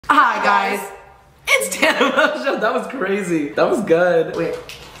Hi guys, it's Tana. That was crazy. That was good. Wait.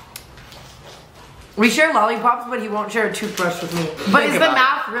 We share lollipops, but he won't share a toothbrush with me. But is the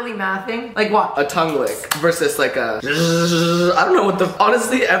math really mathing? Like what? A tongue lick versus like a I don't know what the,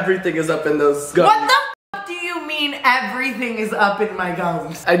 honestly everything is up in those gums. What the f do you mean everything is up in my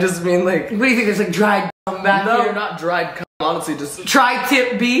gums? I just mean like. What do you think, there's like dried gum back here? No, not dried cum. Honestly, just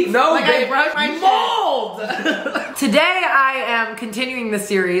tri-tip beef? No, like babe. I brushed my mold! Today I am continuing the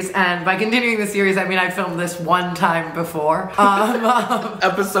series, and by continuing the series I mean I filmed this one time before.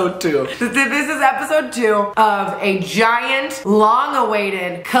 Episode 2. This is episode 2 of a giant,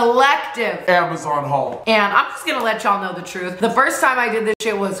 long-awaited, collective Amazon haul. And I'm just gonna let y'all know the truth. The first time I did this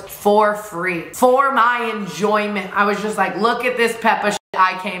shit was for free. For my enjoyment. I was just like, look at this peppa shit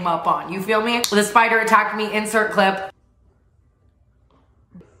I came up on. You feel me? The spider attacked me, insert clip.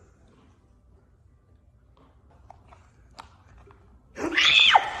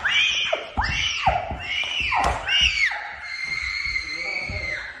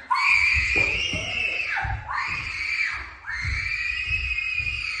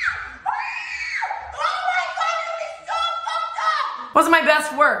 Wasn't my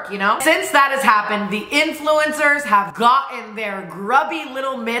best work, you know? Since that has happened, the influencers have gotten their grubby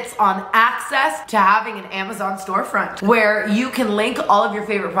little mitts on access to having an Amazon storefront where you can link all of your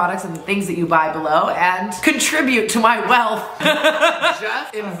favorite products and the things that you buy below and contribute to my wealth.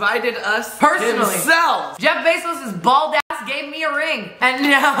 Jeff invited us personally himself. Jeff Bezos' bald ass gave me a ring, and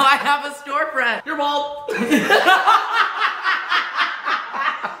now I have a storefront. You're bald.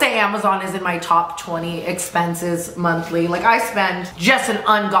 Say Amazon is in my top 20 expenses monthly. Like I spend just an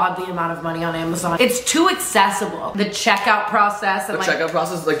ungodly amount of money on Amazon. It's too accessible. The checkout process and the checkout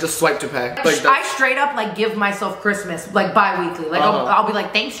process is like just swipe to pay. Like I straight up like give myself Christmas like bi-weekly. Like I'll be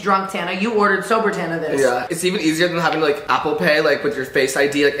like, thanks drunk Tana, you ordered sober Tana this. Yeah, it's even easier than having like Apple Pay like with your Face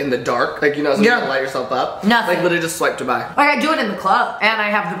ID like in the dark. Like you know, so you can light yourself up. Nothing. Like literally just swipe to buy. Like I do it in the club, and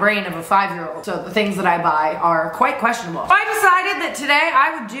I have the brain of a 5-year-old. So the things that I buy are quite questionable. I decided that today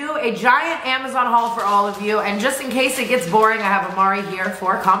I would do a giant Amazon haul for all of you, and just in case it gets boring, I have Amari here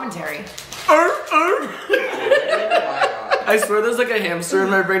for commentary. I swear there's like a hamster in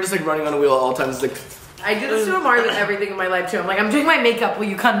my brain just like running on a wheel at all times. Like I do this to Amari with everything in my life too. I'm like, I'm doing my makeup, will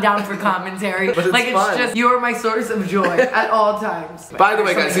you come down for commentary? But it's like fun. It's just, you are my source of joy at all times. By the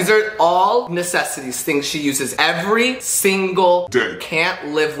way guys, these are all necessities, things she uses every single day. Can't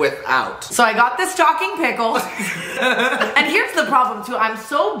live without. So I got this talking pickle. And here's the problem too, I'm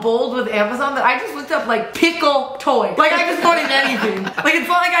so bold with Amazon that I just looked up like pickle toy. Like I just wanted anything. Like it's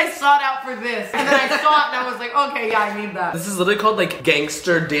not like I sought out for this. And then I saw it and I was like, okay, yeah, I need that. This is literally called like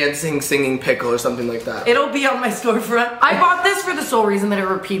gangster dancing singing pickle or something like that. It'll be on my storefront. I bought this for the sole reason that it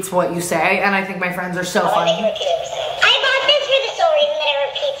repeats what you say, and I think my friends are so funny. I bought this for the sole reason that it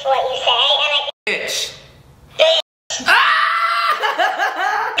repeats what you say, and I think Bitch.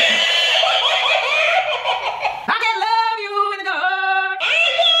 I can love you in the dark.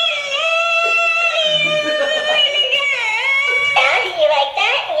 You like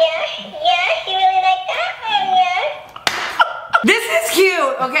that? Yeah? Yeah? You really like that? Yeah? This is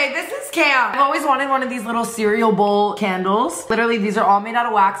cute. Okay, this is Cam. I've always wanted one of these little cereal bowl candles. Literally, these are all made out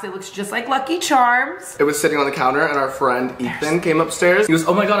of wax. It looks just like Lucky Charms. It was sitting on the counter and our friend Ethan came upstairs. He goes,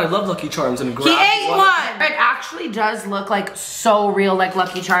 oh my god, I love Lucky Charms, and grabbed He ate one! It actually does look like so real like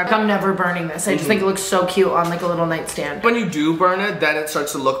Lucky Charms. I'm never burning this. I just think it looks so cute on like a little nightstand. When you do burn it, then it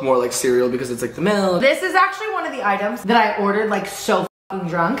starts to look more like cereal because it's like the milk. This is actually one of the items that I ordered like so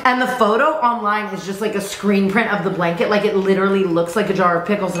drunk, and the photo online is just like a screen print of the blanket. Like it literally looks like a jar of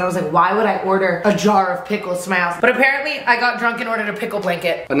pickles, and I was like, why would I order a jar of pickles to my house? But apparently I got drunk and ordered a pickle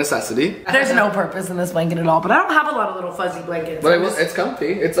blanket. A necessity. There's no purpose in this blanket at all, but I don't have a lot of little fuzzy blankets. But it's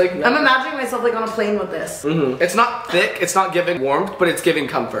comfy. It's like I'm imagining myself like on a plane with this. It's not thick, it's not giving warmth, but it's giving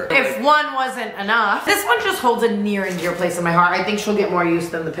comfort. If one wasn't enough, this one just holds a near and dear place in my heart. I think she'll get more use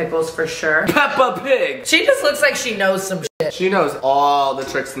than the pickles for sure. Peppa Pig! She just looks like she knows some shit. She knows all the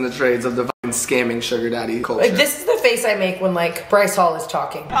tricks and the trades of the fucking scamming sugar daddy culture. Like, this is the face I make when like Bryce Hall is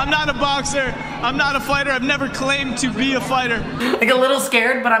talking. I'm not a boxer. I'm not a fighter. I've never claimed to be a fighter. Like a little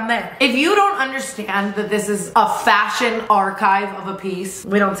scared, but I'm there. If you don't understand that this is a fashion archive of a piece,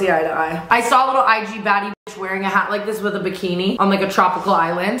 we don't see eye to eye. I saw a little IG baddie bitch wearing a hat like this with a bikini on like a tropical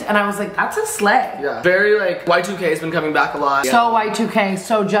island, and I was like, that's a slay. Yeah. Very like, Y2K has been coming back a lot. So Y2K,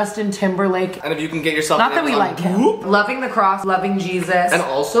 so Justin Timberlake. And if you can get yourself Not that we like him. Loving the cross, loving Jesus. And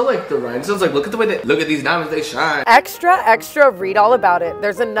also like the rhymes sounds like, look at the way look at these diamonds, they shine. Extra, read all about it.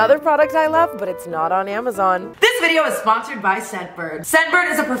 There's another product I love, but it's not on Amazon. This video is sponsored by Scentbird.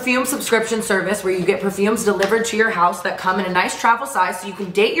 Scentbird is a perfume subscription service where you get perfumes delivered to your house that come in a nice travel size so you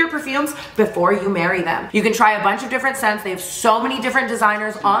can date your perfumes before you marry them. You can try a bunch of different scents. They have so many different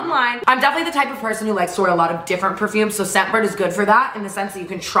designers online. I'm definitely the type of person who likes to wear a lot of different perfumes, so Scentbird is good for that in the sense that you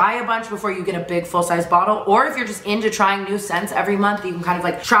can try a bunch before you get a big full-size bottle, or if you're just into trying new scents every month, you can kind of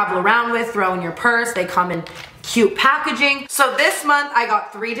like travel around with, throw in your purse. They come in cute packaging. So this month I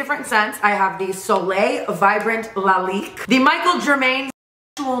got 3 different scents. I have the Soleil Vibrant Lalique, the Michael Germain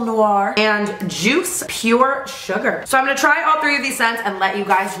Noir, and Juice Pure Sugar. So I'm gonna try all 3 of these scents and let you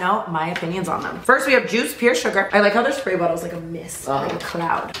guys know my opinions on them. First we have Juice Pure Sugar. I like how their spray bottle is like a mist, like a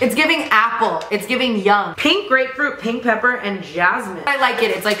cloud. It's giving apple, it's giving young. Pink grapefruit, pink pepper, and jasmine. I like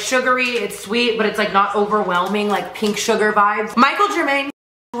it. It's like sugary, it's sweet, but it's like not overwhelming, like pink sugar vibes. Michael Germain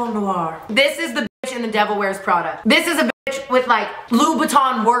Noir. This is the bitch in the Devil Wears Prada. This is a bitch with like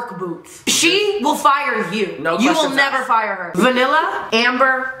Louboutin work boots. She will fire you. No you will questions never asked. fire her. Vanilla,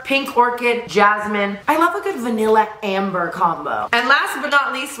 amber, pink orchid, jasmine. I love a good vanilla amber combo. And last but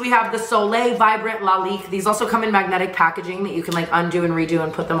not least, we have the Soleil Vibrant Lalique. These also come in magnetic packaging that you can like undo and redo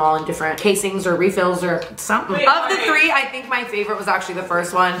and put them all in different casings or refills or something. Of the 3, I think my favorite was actually the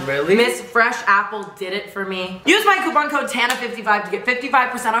first one. Really? Miss Fresh Apple did it for me. Use my coupon code TANA55 to get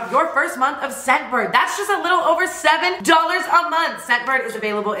 55% off your first month of Scentbird. That's just a little over $7 a month. Scentbird is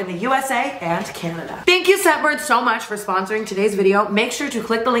available in the USA and Canada. Thank you Scentbird so much for sponsoring today's video. Make sure to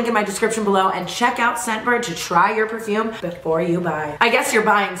click the link in my description below and check out Scentbird to try your perfume before you buy. I guess you're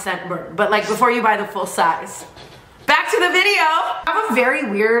buying Scentbird, but like before you buy the full size. Back to the video. I have a very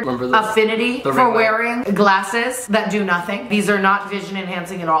weird affinity for wearing glasses that do nothing. These are not vision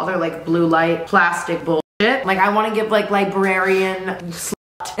enhancing at all. They're like blue light plastic bullshit. Like I want to give like librarian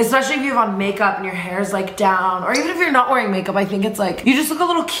especially if you have on makeup and your hair's like down, or even if you're not wearing makeup, I think it's like you just look a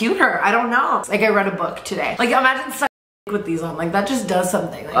little cuter. I don't know. It's like I read a book today. Like imagine sucking with these on, like that just does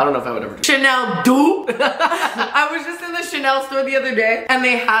something. Like, I don't know if I would ever do Chanel dupe. I was just in the Chanel store the other day and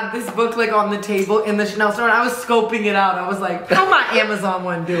they had this book like on the table in the Chanel store and I was scoping it out. I was like, how my Amazon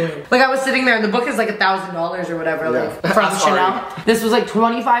one doing? Like I was sitting there and the book is like $1,000 or whatever, like from Chanel. This was like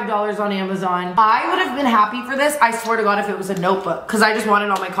 $25 on Amazon. I would have been happy for this, I swear to God, if it was a notebook, because I just want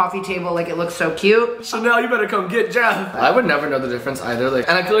it on my coffee table. Like it looks so cute. Chanel, you better come get Jeff. I would never know the difference either. Like,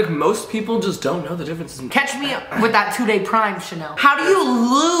 and I feel like most people just don't know the difference. Catch me with that 2-day prime Chanel. How do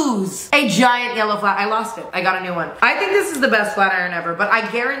you lose a giant yellow flat? I lost it. I got a new one. I think this is the best flat iron ever, but I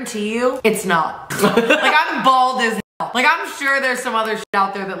guarantee you it's not. Like I'm bald as hell. Like I'm sure there's some other shit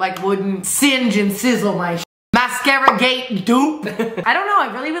out there that like wouldn't singe and sizzle my shit. Mascara gate dupe. I don't know,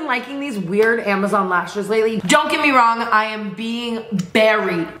 I've really been liking these weird Amazon lashes lately. Don't get me wrong, I am being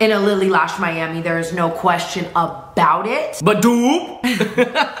buried in a Lily Lash Miami. There is no question about it. But dupe?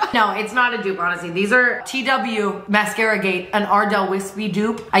 No, it's not a dupe, honestly. These are TW Mascara Gate, an Ardell Wispy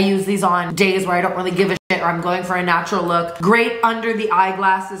dupe. I use these on days where I don't really give a shit or I'm going for a natural look. Great under the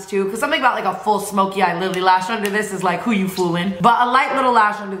eyeglasses too, because something about like a full smoky eye Lily lash under this is like, who you fooling? But a light little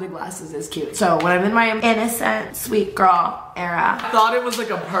lash under the glasses is cute. So when I'm in my innocent, sweet girl era. I thought it was like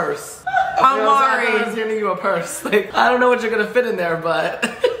a purse. I'm I worried. was handing you a purse. Like, I don't know what you're gonna fit in there, but.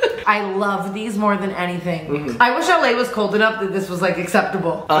 I love these more than anything. I wish LA was cold enough that this was like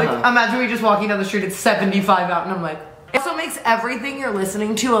acceptable. Like imagine we just walking down the street, it's 75 out and I'm like, it also makes everything you're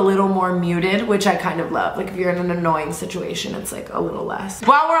listening to a little more muted, which I kind of love. Like if you're in an annoying situation, it's like a little less.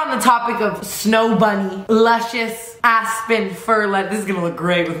 While we're on the topic of Snow Bunny, luscious aspen furlet, this is gonna look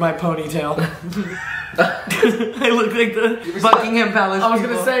great with my ponytail. I look like the Buckingham Palace I was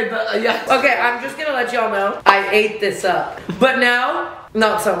people. gonna say, yeah. Okay, I'm just gonna let y'all know, I ate this up. But now,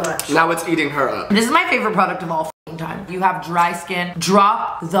 not so much. Now it's eating her up. This is my favorite product of all f***ing time. You have dry skin,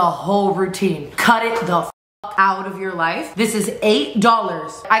 drop the whole routine. Cut it the f*** out of your life. This is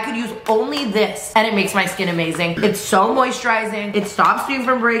 $8. I could use only this and it makes my skin amazing. It's so moisturizing. It stops me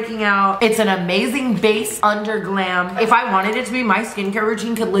from breaking out. It's an amazing base under glam. If I wanted it to be, my skincare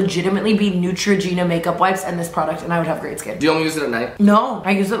routine could legitimately be Neutrogena makeup wipes and this product and I would have great skin. Do you only use it at night? No,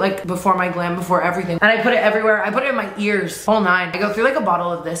 I use it like before my glam, before everything. And I put it everywhere. I put it in my ears, whole 9. I go through like a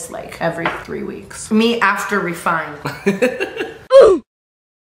bottle of this like every 3 weeks. Me after refine.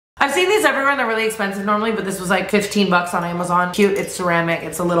 I've seen these everywhere and they're really expensive normally, but this was like 15 bucks on Amazon. Cute, it's ceramic,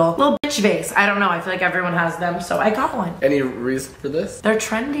 it's a little bitch vase. I don't know, I feel like everyone has them, so I got one. Any reason for this? They're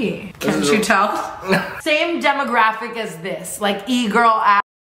trendy. Can't you tell? Same demographic as this, like e-girl ass,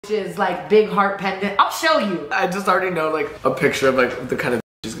 which is like big heart pendant. I'll show you. I just already know like a picture of like the kind of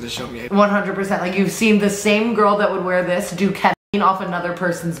she's gonna show me. 100%, like you've seen the same girl that would wear this do off another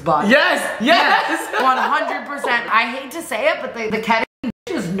person's butt. Yes, yes. 100%. I hate to say it, but the Kettering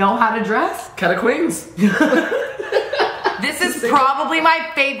bitches know how to dress. Keta Queens. This is probably my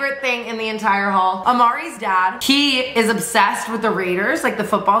favorite thing in the entire haul. Amari's dad, he is obsessed with the Raiders, like the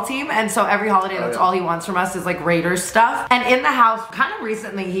football team, and so every holiday, that's all he wants from us is like Raiders stuff. And in the house, kind of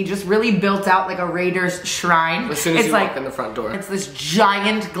recently, he just really built out like a Raiders shrine. As soon as you walk in the front door. It's this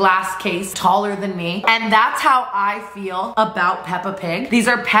giant glass case, taller than me. And that's how I feel about Peppa Pig. These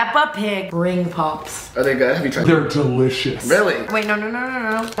are Peppa Pig ring pops. Are they good? Have you tried They're them? delicious. Really? Wait, no.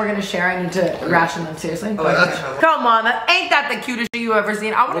 We're gonna share. I need to ration them, seriously. Oh, okay. Come on, ain't that the cutest shit you ever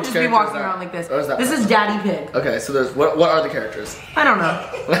seen? I want to just be walking around like this. This is Daddy Pig. Okay, so there's, what are the characters? I don't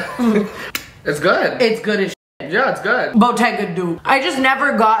know. It's good. It's good as shit. Yeah, it's good. Bottega dupe. I just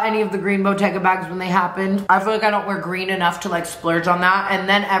never got any of the green Bottega bags when they happened. I feel like I don't wear green enough to like splurge on that. And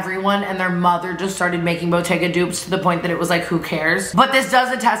then everyone and their mother just started making Bottega dupes to the point that it was like, who cares? But this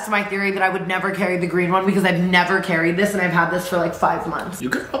does attest to my theory that I would never carry the green one because I've never carried this and I've had this for like 5 months. You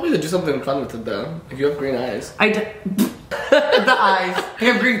could probably do something fun with it though, if you have green eyes. The eyes. I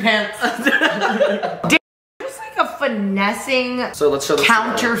have green pants. Just like a finessing, so let's show this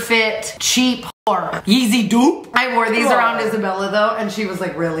counterfeit, cheap whore. Yeezy dupe. I wore these around Isabella though, and she was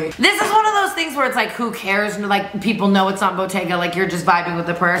like, really? This is one of those things where it's like, who cares? And like, people know it's not Bottega, like you're just vibing with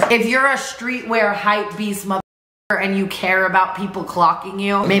the purse. If you're a streetwear hype beast mother and you care about people clocking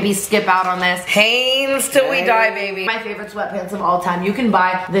you, maybe skip out on this. Hanes till we die, baby. My favorite sweatpants of all time. You can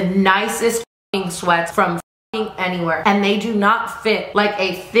buy the nicest sweats from anywhere, and they do not fit like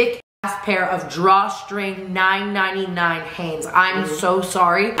a thick ass pair of drawstring $9.99 Hanes. I'm so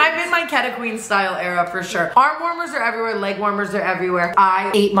sorry. I'm in my Keta Queen style era for sure. Arm warmers are everywhere, leg warmers are everywhere.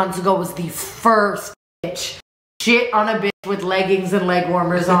 I 8 months ago was the first bitch shit on a bitch with leggings and leg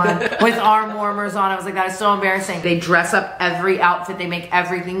warmers on, with arm warmers on. I was like, that is so embarrassing. They dress up every outfit. They make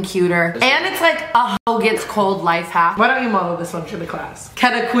everything cuter. And it's like a hoe gets cold life hack. Why don't you model this one for the class?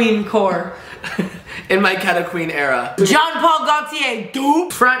 Keta Queen core. In my Keta Queen era. Jean Paul Gaultier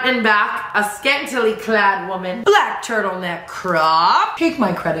dupe. Front and back, a scantily clad woman. Black turtleneck crop. Take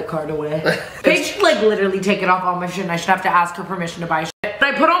my credit card away. Paige should like literally take it off all my shit and I should have to ask her permission to buy shit. But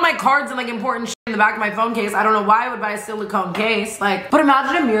I put all my cards and like important shit in the back of my phone case. I don't know why I would buy a silicone case. Like, but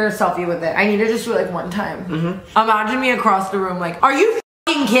imagine a mirror selfie with it. I need to just do it like one time. Imagine me across the room like, are you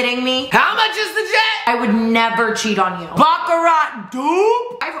f***ing kidding me? How much is the jet? I would never cheat on you. Baccarat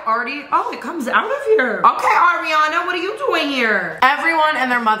dupe. I've already, oh, it comes out of here. Okay, Ariana, what are you doing here? Everyone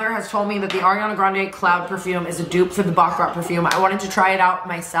and their mother has told me that the Ariana Grande Cloud perfume is a dupe for the Baccarat perfume. I wanted to try it out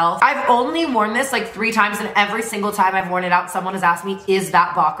myself. I've only worn this like 3 times and every single time I've worn it out, someone has asked me, is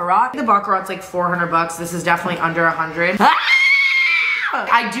that Baccarat? The Baccarat's like 400 bucks. This is definitely under 100.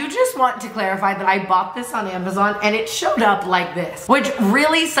 I do just want to clarify that I bought this on Amazon and it showed up like this, which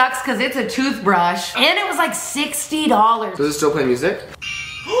really sucks because it's a toothbrush and it was like $60. Does it still play music?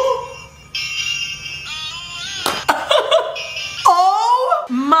 Oh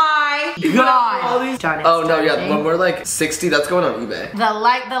my god. Oh no, yeah, when we're like 60, that's going on eBay. The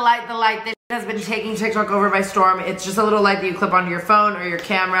light. This has been taking TikTok over by storm. It's just a little light that you clip onto your phone or your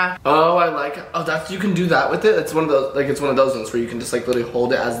camera. Oh, I like it. Oh, that's, you can do that with it. It's one of those, like, it's one of those ones where you can just like literally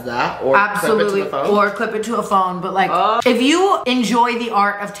hold it as that, or absolutely, clip it to the phone. Or clip it to a phone. But like, if you enjoy the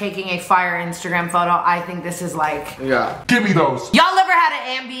art of taking a fire Instagram photo, I think this is like, yeah. Give me those. Y'all ever had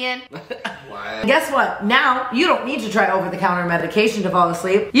an Ambien? What? Guess what? Now you don't need to try over-the-counter medication to fall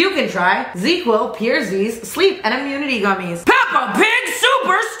asleep. You can try ZzzQuil, Pure Z's, sleep and immunity gummies. Peppa Pig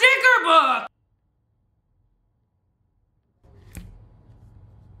Super Sticker Book.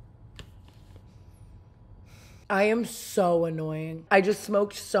 I am so annoying. I just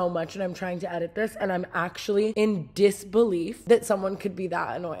smoked so much and I'm trying to edit this and I'm actually in disbelief that someone could be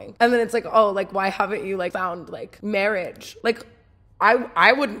that annoying. And then it's like, oh, like why haven't you like found like marriage? Like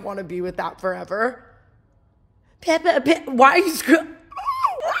I wouldn't want to be with that forever. Peppa, why are you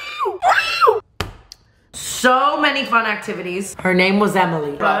so many fun activities. Her name was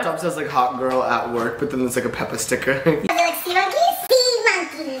Emily. Laptop says like hot girl at work, but then it's like a Peppa sticker.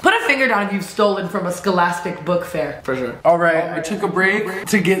 Put a finger down if you've stolen from a Scholastic book fair. For sure. All right, I took a break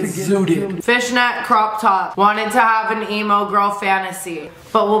to get zooted. Fishnet crop top. Wanted to have an emo girl fantasy,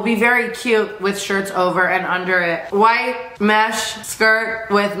 but will be very cute with shirts over and under it. White mesh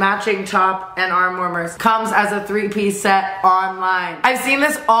skirt with matching top and arm warmers. Comes as a 3-piece set online. I've seen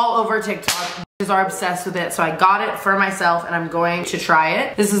this all over TikTok. Are obsessed with it, so I got it for myself and I'm going to try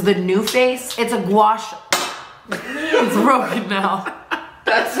it. This is the New Face. It's a gouache. It's broken now.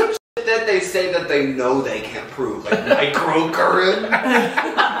 That's some shit that they say that they know they can't prove, like microcurrent.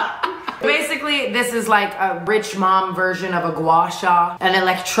 Basically, this is like a rich mom version of a gua sha, an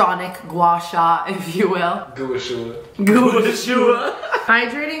electronic gua sha, if you will. Gua sha. Gua sha.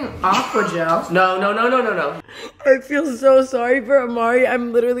 Hydrating aqua gel. No. I feel so sorry for Amari.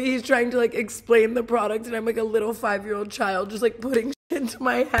 He's trying to like explain the product and I'm like a little 5-year-old child just like putting shit into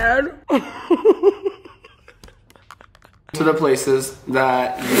my head. To the places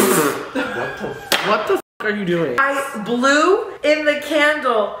that you... What the f are you doing? I blew in the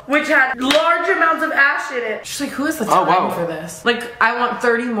candle, which had large amounts of ash in it. She's like, who has the time for this? Like, I want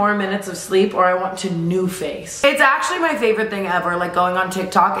 30 more minutes of sleep or I want to new face. It's actually my favorite thing ever, like going on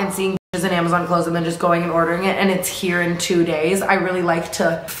TikTok and seeing bitches in Amazon clothes and then just going and ordering it and it's here in 2 days. I really like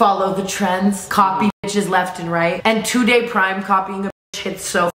to follow the trends, copy bitches left and right, and 2-day Prime copying a bitch hits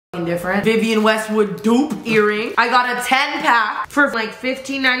so different. Vivienne Westwood dupe earring. I got a 10-pack for like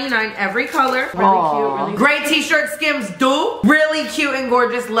 $15.99 every color. Really cute. Really gray t-shirt Skims dupe. Really cute and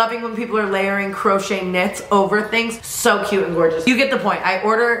gorgeous. Loving when people are layering crochet knits over things. So cute and gorgeous. You get the point. I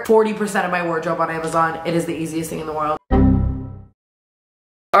order 40% of my wardrobe on Amazon. It is the easiest thing in the world.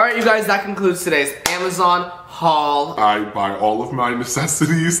 Alright, you guys, that concludes today's Amazon haul. I buy all of my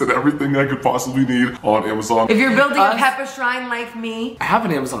necessities and everything I could possibly need on Amazon. If you're building a pepper shrine like me, I have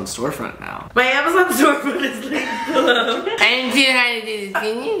an Amazon storefront now. my Amazon storefront is linked below. And you how to do this.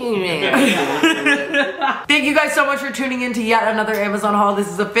 Thank you guys so much for tuning in to yet another Amazon haul. This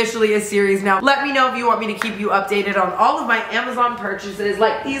is officially a series now. Let me know if you want me to keep you updated on all of my Amazon purchases,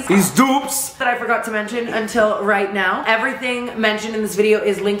 like these dupes that I forgot to mention until right now. Everything mentioned in this video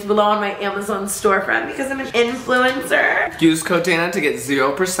is linked below on my Amazon storefront because I'm an influencer. Use code Tana to get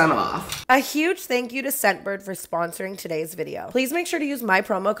 0% off. A huge thank you to Scentbird for sponsoring today's video. Please make sure to use my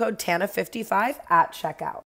promo code TANA55 at checkout.